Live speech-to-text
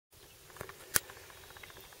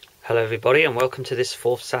Hello everybody and welcome to this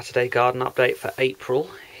 4th Saturday garden update for April.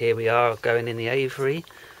 Here we are going in the aviary.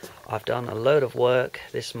 I've done a load of work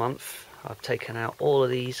this month. I've taken out all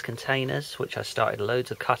of these containers, which I started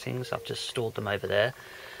loads of cuttings. I've just stored them over there.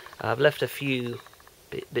 I've left a few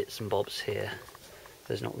bits and bobs here.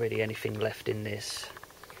 There's not really anything left in this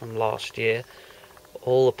from last year.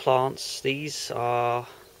 All the plants, these are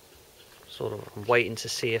sort of, I'm waiting to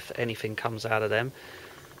see if anything comes out of them.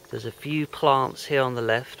 There's a few plants here on the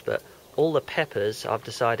left, but all the peppers, I've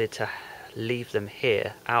decided to leave them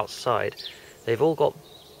here outside. They've all got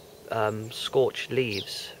scorched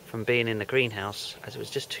leaves from being in the greenhouse, as it was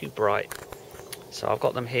just too bright. So I've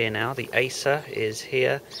got them here now. The Acer is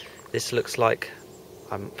here. This looks like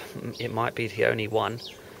it might be the only one,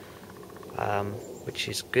 which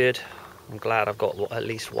is good. I'm glad I've got at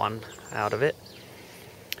least one out of it.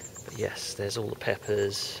 But yes, there's all the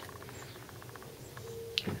peppers.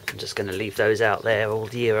 I'm just going to leave those out there all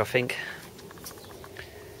year, I think.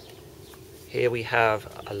 Here we have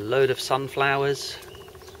a load of sunflowers.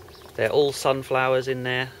 They're all sunflowers in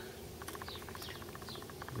there.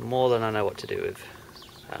 More than I know what to do with.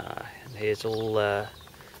 And here's all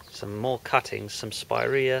some more cuttings, some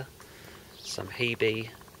spirea, some hebe.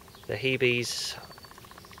 The hebes,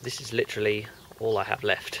 this is literally all I have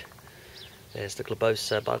left. There's the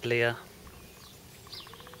globosa buddleia.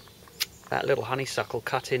 That little honeysuckle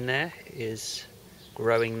cut in there is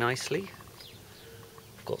growing nicely.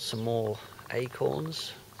 I've got some more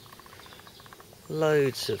acorns.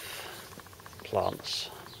 Loads of plants.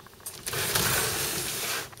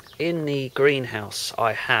 In the greenhouse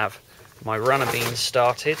I have my runner beans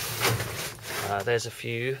started. There's a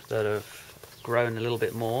few that have grown a little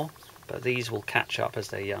bit more, but these will catch up as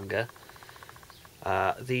they're younger.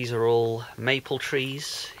 These are all maple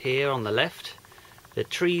trees here on the left. The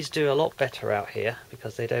trees do a lot better out here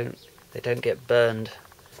because they don't get burned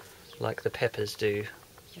like the peppers do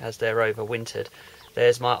as they're overwintered.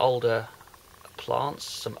 There's my older plants,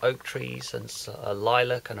 some oak trees and a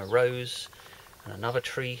lilac and a rose and another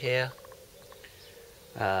tree here.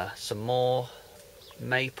 Some more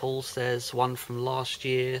maples. There's one from last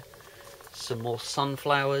year. Some more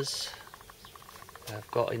sunflowers. I've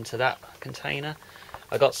got into that container.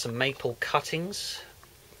 I got some maple cuttings.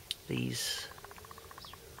 These,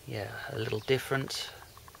 yeah, a little different.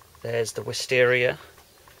 There's the wisteria.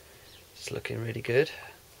 It's looking really good.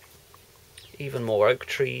 Even more oak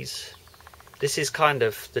trees. This is kind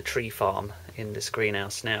of the tree farm in this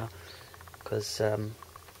greenhouse now, because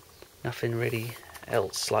nothing really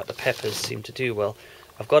else like the peppers seem to do well.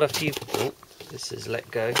 I've got a few. Oh, this is let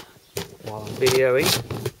go while I'm videoing.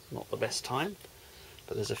 Not the best time,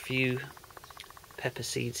 but there's a few pepper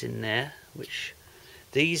seeds in there, which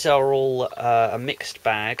these are all a mixed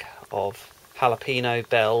bag of jalapeno,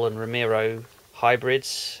 bell and Ramiro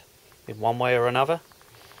hybrids in one way or another.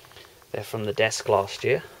 They're from the desk last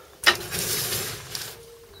year.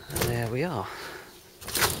 And there we are.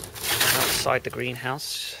 Outside the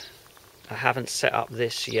greenhouse. I haven't set up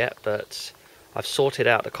this yet, but I've sorted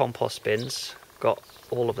out the compost bins. Got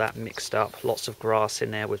all of that mixed up. Lots of grass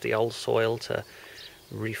in there with the old soil to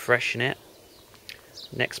refreshen it.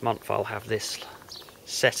 Next month I'll have this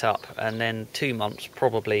set up, and then 2 months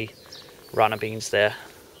probably runner beans there.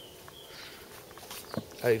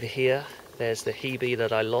 Over here there's the hebe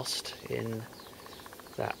that I lost in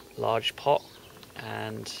that large pot,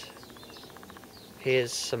 and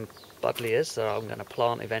here's some buddleias that I'm going to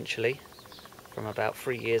plant eventually from about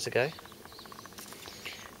 3 years ago.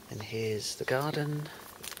 And here's the garden.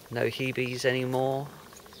 No hebes anymore.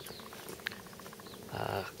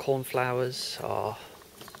 Cornflowers are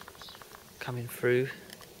coming through.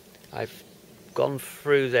 I've gone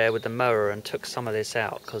through there with the mower and took some of this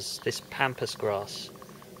out because this pampas grass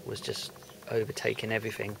was just overtaking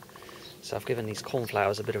everything. So I've given these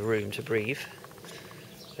cornflowers a bit of room to breathe.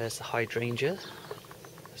 There's the hydrangea.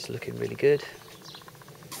 It's looking really good.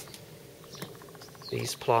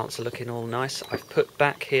 These plants are looking all nice. I've put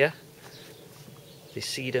back here the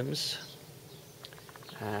seedings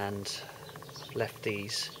and left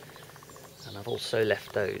these, and I've also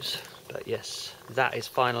left those. But yes, that is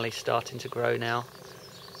finally starting to grow now.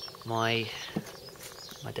 My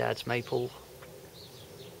dad's maple.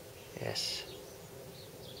 Yes.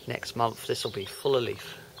 Next month this will be full of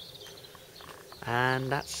leaf. And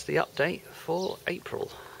that's the update for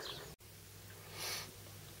April.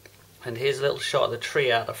 And here's a little shot of the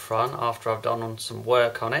tree out the front after I've done on some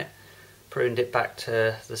work on it. Pruned it back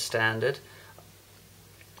to the standard.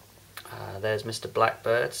 There's Mr.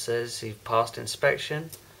 Blackbird, says he passed inspection.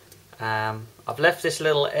 I've left this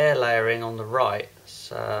little air layering on the right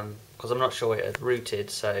because I'm not sure it had rooted,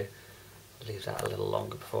 so Leave that a little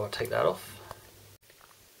longer before I take that off.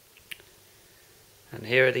 And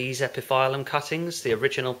here are these epiphyllum cuttings. The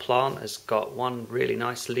original plant has got one really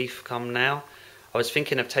nice leaf come now. I was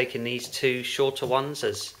thinking of taking these two shorter ones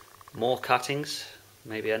as more cuttings,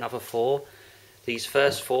 maybe another 4. These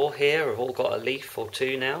first 4 here have all got a leaf or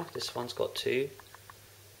 2 now. This one's got 2.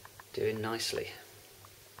 Doing nicely.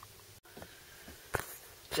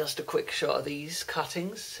 Just a quick shot of these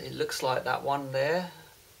cuttings. It looks like that one there,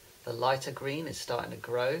 the lighter green, is starting to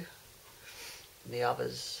grow. And the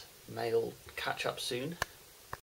others may all catch up soon.